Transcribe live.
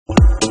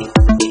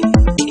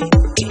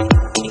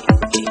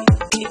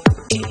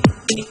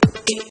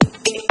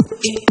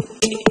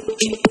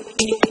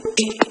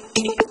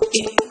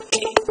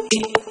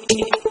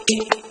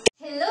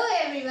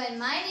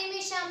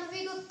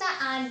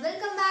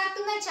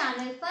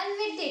channel Fun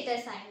with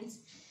Data Science.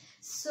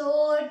 So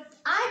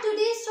our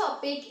today's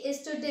topic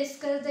is to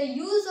discuss the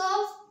use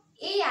of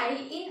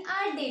AI in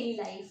our daily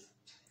life.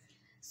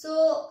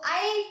 So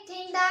I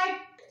think that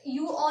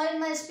you all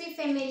must be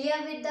familiar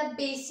with the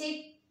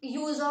basic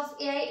use of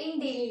AI in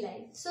daily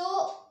life. So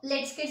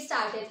let's get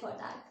started for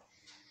that.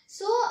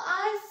 So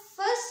our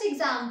first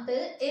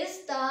example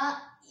is the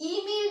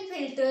email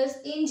filters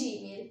in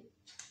Gmail.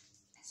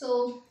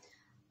 So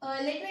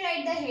let me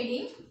write the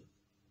heading: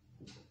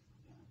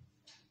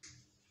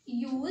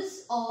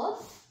 use of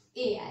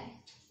AI.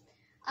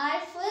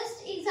 Our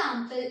first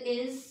example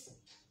is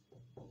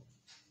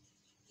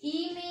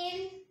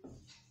email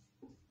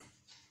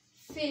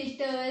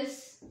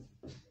filters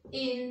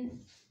in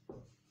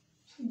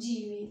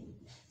Gmail.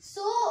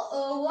 So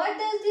what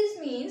does this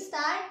means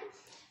that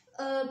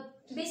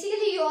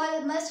basically you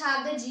all must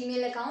have the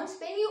Gmail accounts.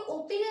 When you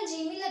open a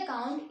Gmail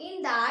account,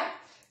 in that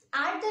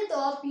at the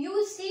top you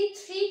will see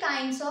three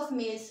kinds of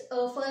mails.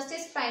 First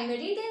is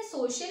primary, then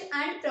social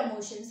and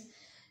promotions.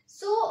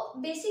 So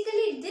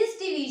basically this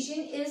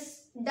division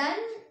is done,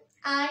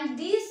 and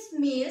these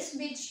mails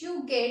which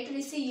you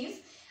receive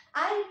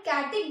are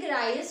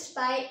categorized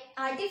by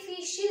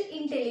artificial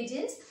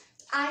intelligence,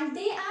 and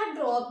they are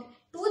dropped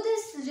to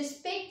this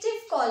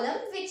respective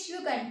column which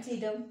you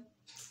consider.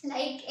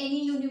 Like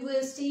any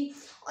university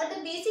or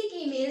the basic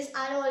emails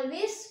are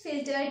always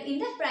filtered in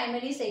the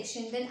primary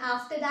section. Then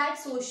after that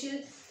social,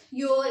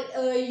 your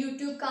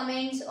YouTube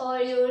comments or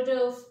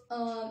your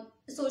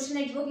social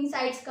networking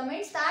sites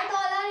comments, that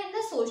all are in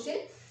the social.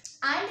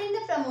 And in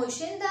the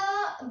promotion,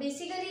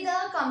 basically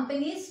the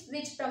companies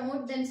which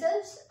promote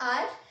themselves,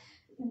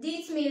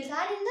 these mails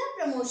are in the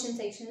promotion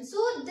section. So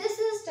this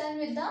is done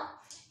with the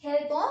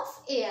help of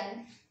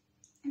AI.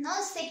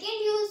 Now second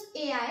use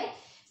AI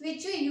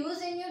which you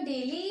use in your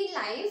daily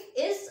life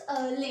is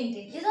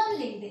LinkedIn. Is on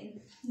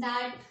LinkedIn.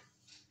 That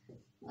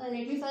let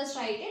me first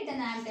write it,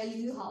 then I am telling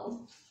you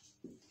how.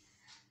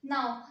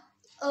 Now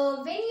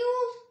when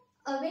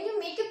you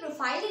make a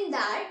profile in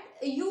that,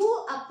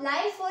 you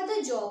apply for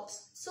the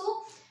jobs.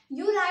 So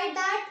you write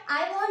that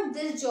I want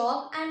this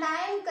job and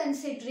I am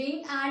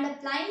considering and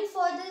applying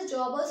for this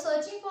job or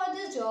searching for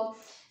this job.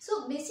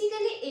 So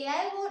basically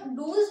AI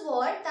does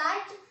what?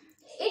 That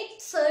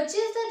it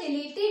searches the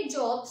related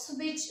jobs,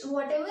 which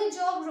whatever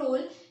job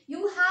role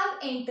you have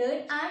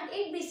entered, and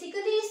it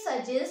basically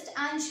suggests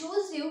and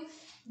shows you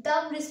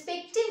the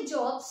respective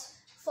jobs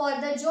for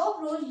the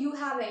job role you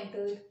have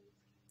entered.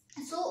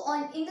 So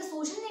in the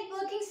social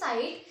networking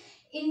site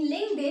in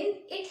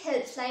LinkedIn, it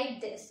helps like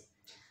this.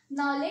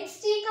 Now let's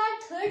take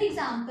our third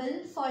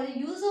example for the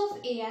use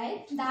of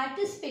AI, that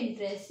is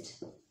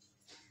Pinterest.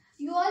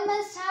 You all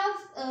must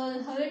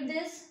have heard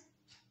this,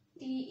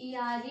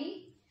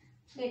 T-E-R-E.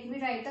 Let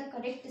me write the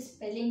correct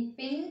spelling,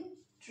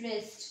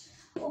 Pinterest.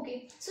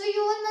 Okay, so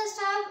you all must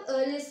have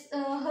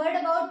heard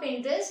about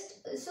Pinterest.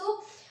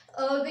 So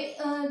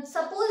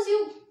suppose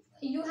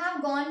you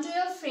have gone to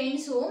your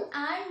friend's home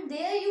and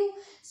there you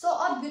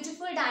saw a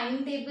beautiful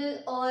dining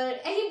table or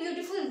any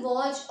beautiful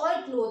watch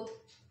or cloth.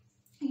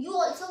 You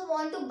also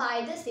want to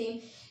buy the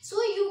same.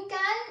 So you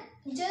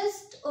can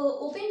just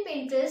open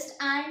Pinterest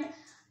and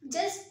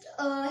just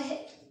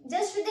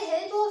with the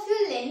help of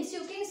your lens, you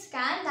can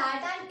scan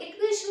that and it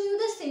will show you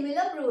the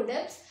similar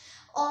products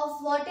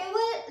of whatever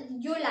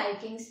your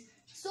likings.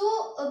 So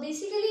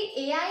basically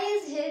AI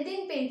is helped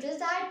in Pinterest,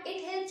 that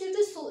it helps you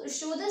to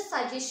show the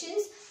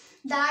suggestions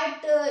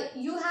that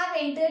you have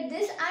entered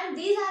this, and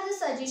these are the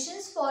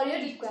suggestions for your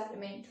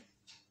requirement.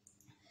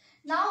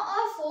 Now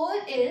our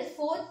fourth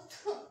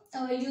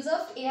use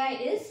of AI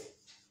is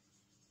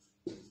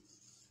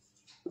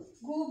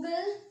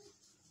Google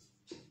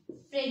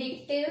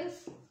predictive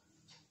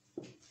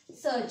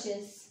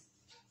searches.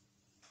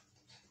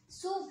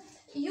 So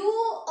you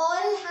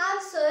all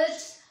have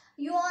searched,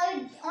 you all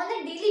on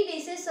a daily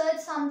basis search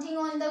something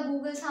on the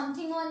Google.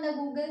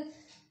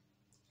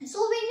 So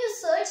when you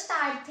search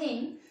that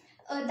thing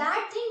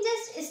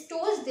just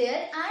stores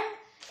there, and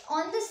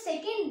on the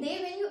second day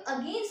when you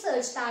again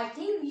search that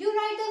thing, you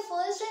write the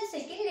first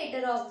and second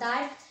letter of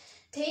that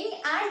thing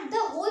and the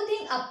whole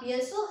thing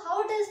appears. So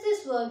how does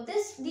this work?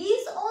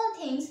 These all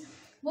things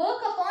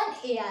work upon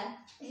AI.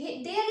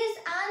 There is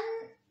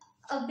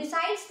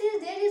besides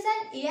this, there is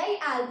an AI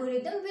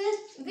algorithm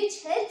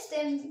which helps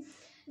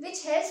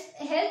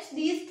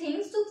these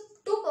things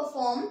to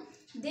perform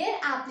their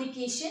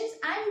applications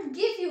and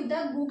give you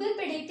the Google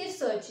predictive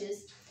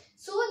searches.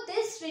 So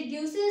this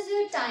reduces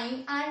your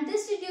time and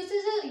this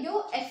reduces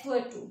your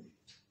effort too.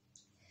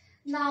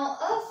 Now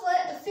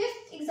a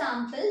fifth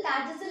example,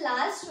 that is the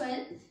last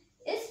one,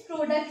 is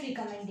product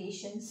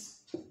recommendations.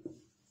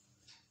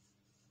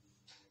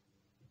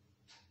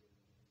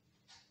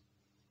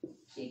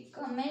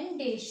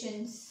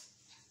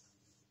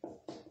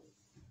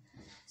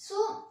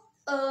 So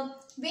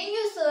when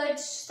you search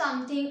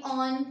something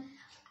on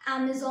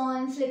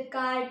Amazon,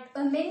 Flipkart,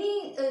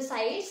 many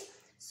sites,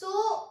 so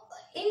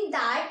in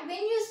that when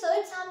you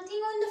search something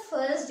on the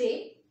first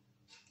day,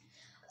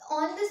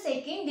 on the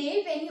second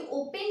day when you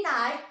open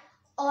that,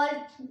 or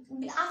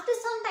after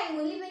some time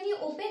only when you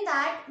open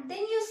that,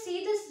 then you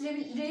see this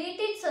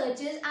related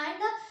searches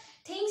and the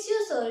things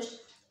you searched.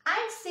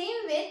 And same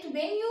with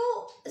when you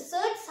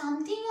search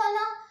something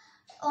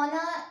on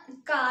a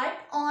cart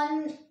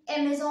on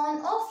Amazon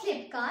or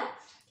Flipkart,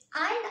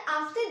 and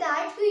after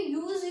that you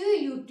use your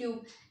YouTube,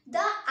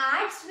 the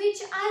ads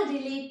which are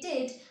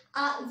related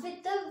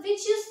with the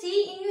which you see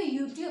in your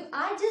YouTube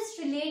are just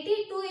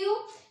related to your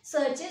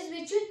searches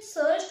which you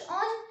searched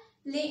on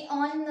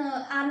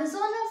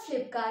Amazon or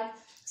Flipkart.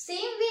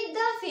 Same with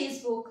the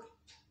Facebook.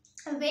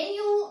 When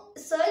you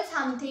search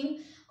something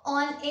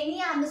on any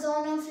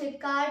Amazon or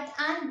Flipkart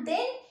and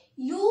then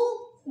you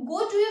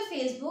go to your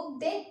Facebook,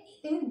 then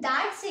in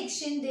that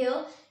section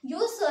there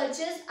your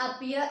searches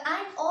appear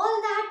and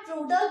all that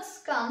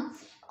products come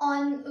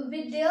on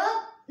with their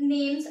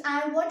names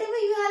and whatever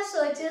you have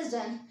searches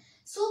done.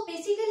 So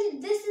basically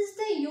this is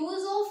the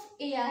use of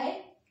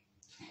AI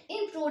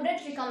in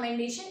product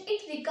recommendation.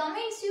 It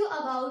recommends you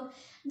about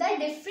the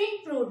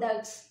different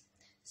products.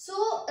 So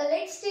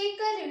let's take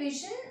a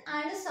revision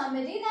and a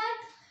summary that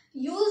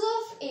use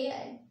of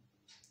AI.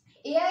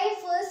 AI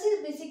first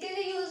is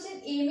basically used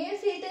in email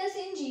filters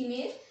in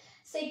Gmail,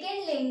 second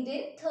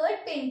LinkedIn, third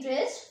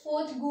Pinterest,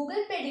 fourth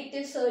Google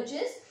predictive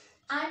searches,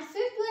 and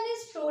fifth one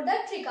is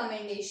product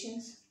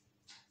recommendations.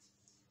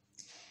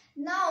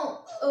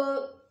 Now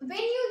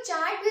when you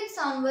chat with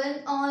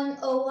someone on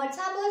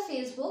WhatsApp or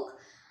Facebook,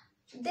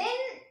 then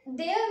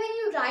there when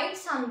you write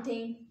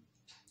something,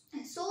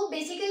 so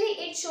basically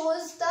it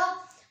shows the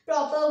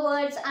proper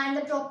words and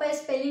the proper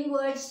spelling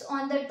words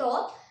on the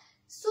top.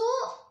 So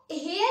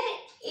here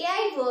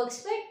AI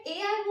works, but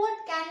AI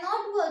what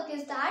cannot work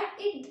is that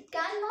it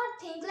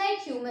cannot think like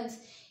humans.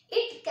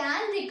 It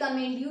can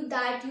recommend you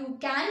that you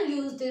can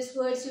use these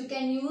words, you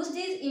can use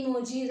these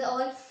emojis,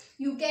 or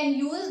you can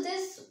use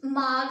this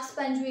marks,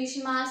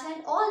 punctuation marks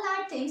and all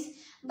that things,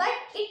 but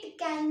it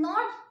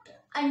cannot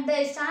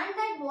understand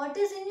that what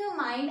is in your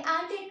mind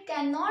and it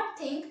cannot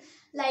think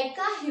like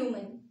a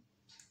human.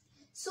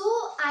 So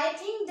I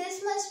think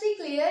this must be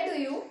clear to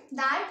you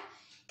that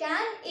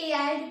can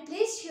AI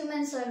replace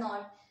humans or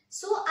not?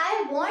 So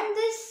I want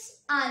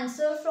this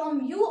answer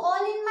from you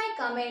all in my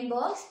comment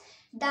box,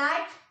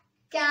 that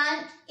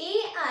can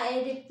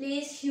AI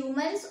replace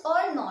humans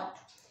or not?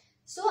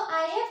 So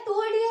I have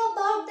told you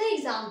about the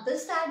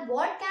examples that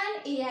what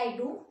can AI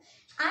do,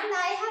 and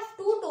I have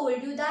too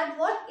told you that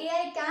what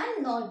AI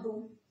cannot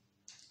do.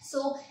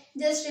 So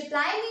just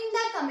reply me in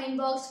the comment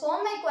box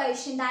for my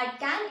question that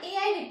can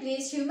AI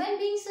replace human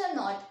beings or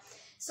not.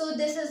 So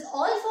this is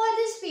all for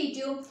this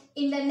video.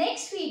 In the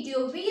next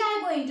video, we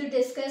are going to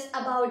discuss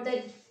about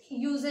the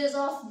uses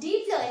of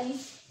deep learning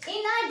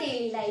in our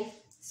daily life.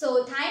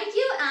 So thank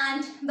you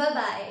and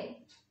bye-bye.